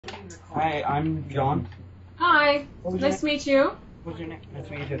Hi, I'm John. Hi, nice to meet you. What was your name? Nice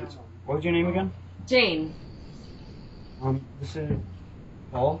to meet you too. What was your name again? Jane. This is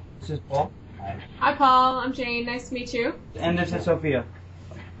Paul. This is Paul. Hi. Hi, Paul. I'm Jane. Nice to meet you. And this is Sophia.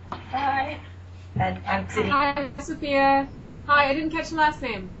 Hi. And I'm Sydney. Hi, Sophia. Hi, I didn't catch the last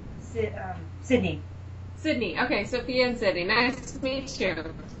name. Sydney. Sydney. Okay, Sophia and Sydney. Nice to meet you.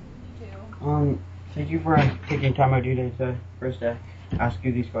 Thank you for taking time out of your day to first ask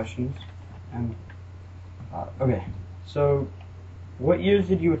you these questions. And okay, so what years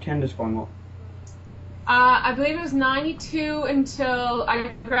did you attend Esquimalt? I believe it was 92 until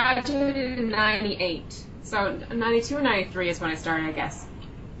I graduated in 98. So 92 or 93 is when I started, I guess.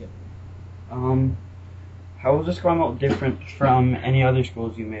 Yeah. How was Esquimalt different from any other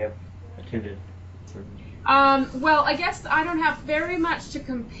schools you may have attended? Well, I guess I don't have very much to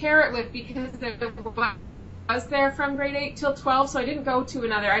compare it with because I was there from grade 8 till 12, so I didn't go to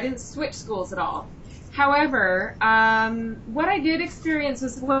another. I didn't switch schools at all. However, what I did experience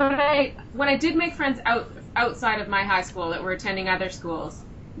was when I did make friends outside of my high school that were attending other schools,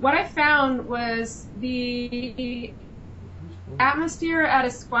 what I found was the atmosphere at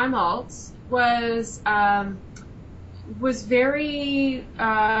Esquimalt was very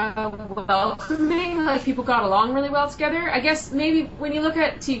welcoming. Like, people got along really well together. I guess maybe when you look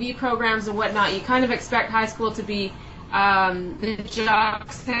at TV programs and whatnot, you kind of expect high school to be the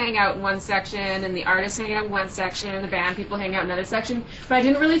jocks hang out in one section and the artists hang out in one section and the band people hang out in another section. But I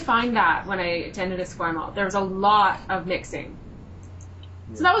didn't really find that when I attended Esquimalt. There was a lot of mixing.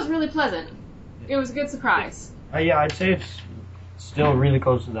 So that was really pleasant. It was a good surprise. Yeah, I'd say it's still really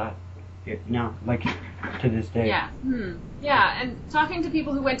close to that now, like to this day. Yeah. Yeah, and talking to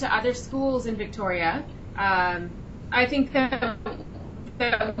people who went to other schools in Victoria, I think that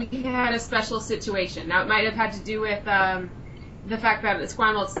we had a special situation. Now, it might have had to do with the fact that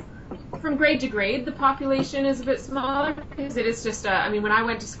Esquimalt's, from grade to grade, the population is a bit smaller, because it is just, I mean, when I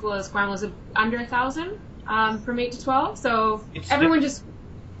went to school, Esquimalt was under 1,000 from 8 to 12, so everyone just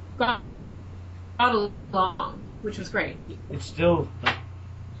got along, which was great. It's still,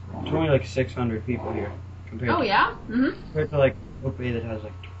 it's only like 600 people here compared Oh, to, yeah? Mm-hmm. compared to like Oak Bay that has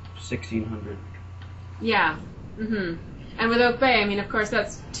like 1,600. Yeah. Mm-hmm. And with Oak Bay, I mean, of course,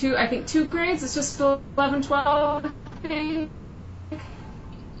 that's two grades. It's just 11, 12,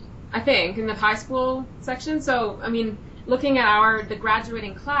 I think, in the high school section. So, I mean, looking at the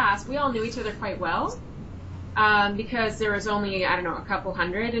graduating class, we all knew each other quite well because there was only, I don't know, a couple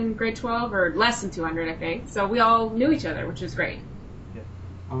hundred in grade 12, or less than 200, I think. So we all knew each other, which was great. Yeah.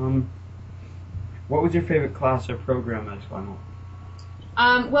 What was your favorite class or program at Esquimalt?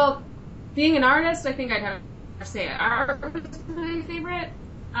 Well, being an artist, I think I'd have to say art was my favorite.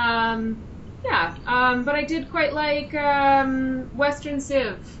 Yeah, but I did quite like Western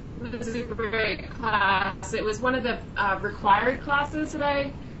Civ. It was a great class. It was one of the required classes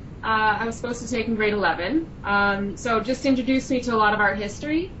that I was supposed to take in grade 11. So just introduced me to a lot of art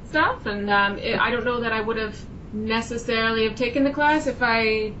history stuff, and I don't know that I would have necessarily have taken the class if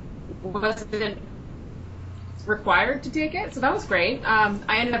I wasn't required to take it. So that was great.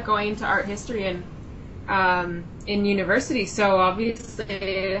 I ended up going into art history in university, so obviously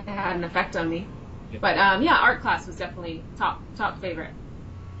it had an effect on me. Yeah. But yeah, art class was definitely top favorite.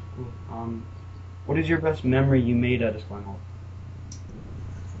 Cool. What is your best memory you made at Esquimalt?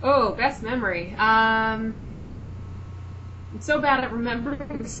 Oh, best memory. I'm so bad at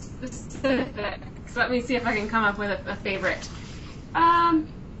remembering specifics. Let me see if I can come up with a favorite. I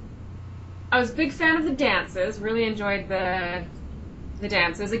was a big fan of the dances. Really enjoyed the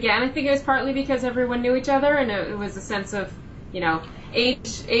dances. Again, I think it was partly because everyone knew each other, and it was a sense of,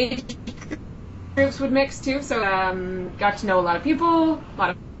 age groups would mix too. So got to know a lot of people, a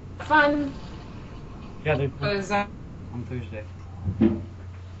lot of fun. Yeah, it was on Thursday.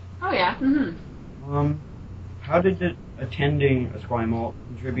 Oh yeah. Mm-hmm. How did attending Esquimalt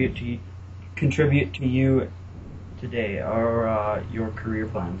contribute to you today, or your career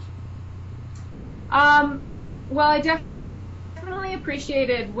plans? Well, I definitely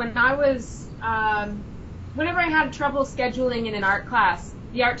appreciated when I was, whenever I had trouble scheduling in an art class,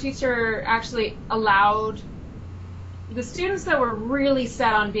 the art teacher actually allowed the students that were really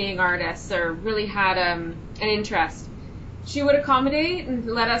set on being artists or really had an interest. She would accommodate and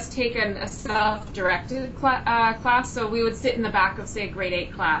let us take a self-directed class, so we would sit in the back of, say, a grade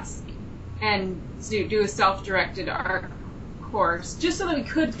 8 class and do a self-directed art course, just so that we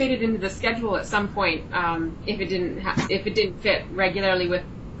could fit it into the schedule at some point, if it didn't fit regularly with,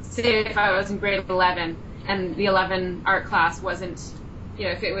 say, if I was in grade 11 and the 11 art class wasn't,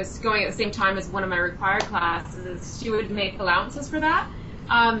 if it was going at the same time as one of my required classes, she would make allowances for that.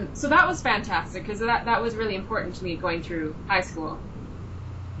 So that was fantastic because that was really important to me going through high school.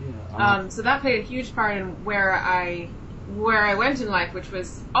 Yeah. So that played a huge part in where I went in life, which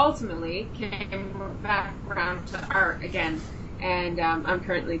was ultimately came back around to art again. And I'm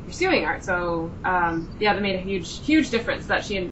currently pursuing art. So yeah, that made a huge difference that she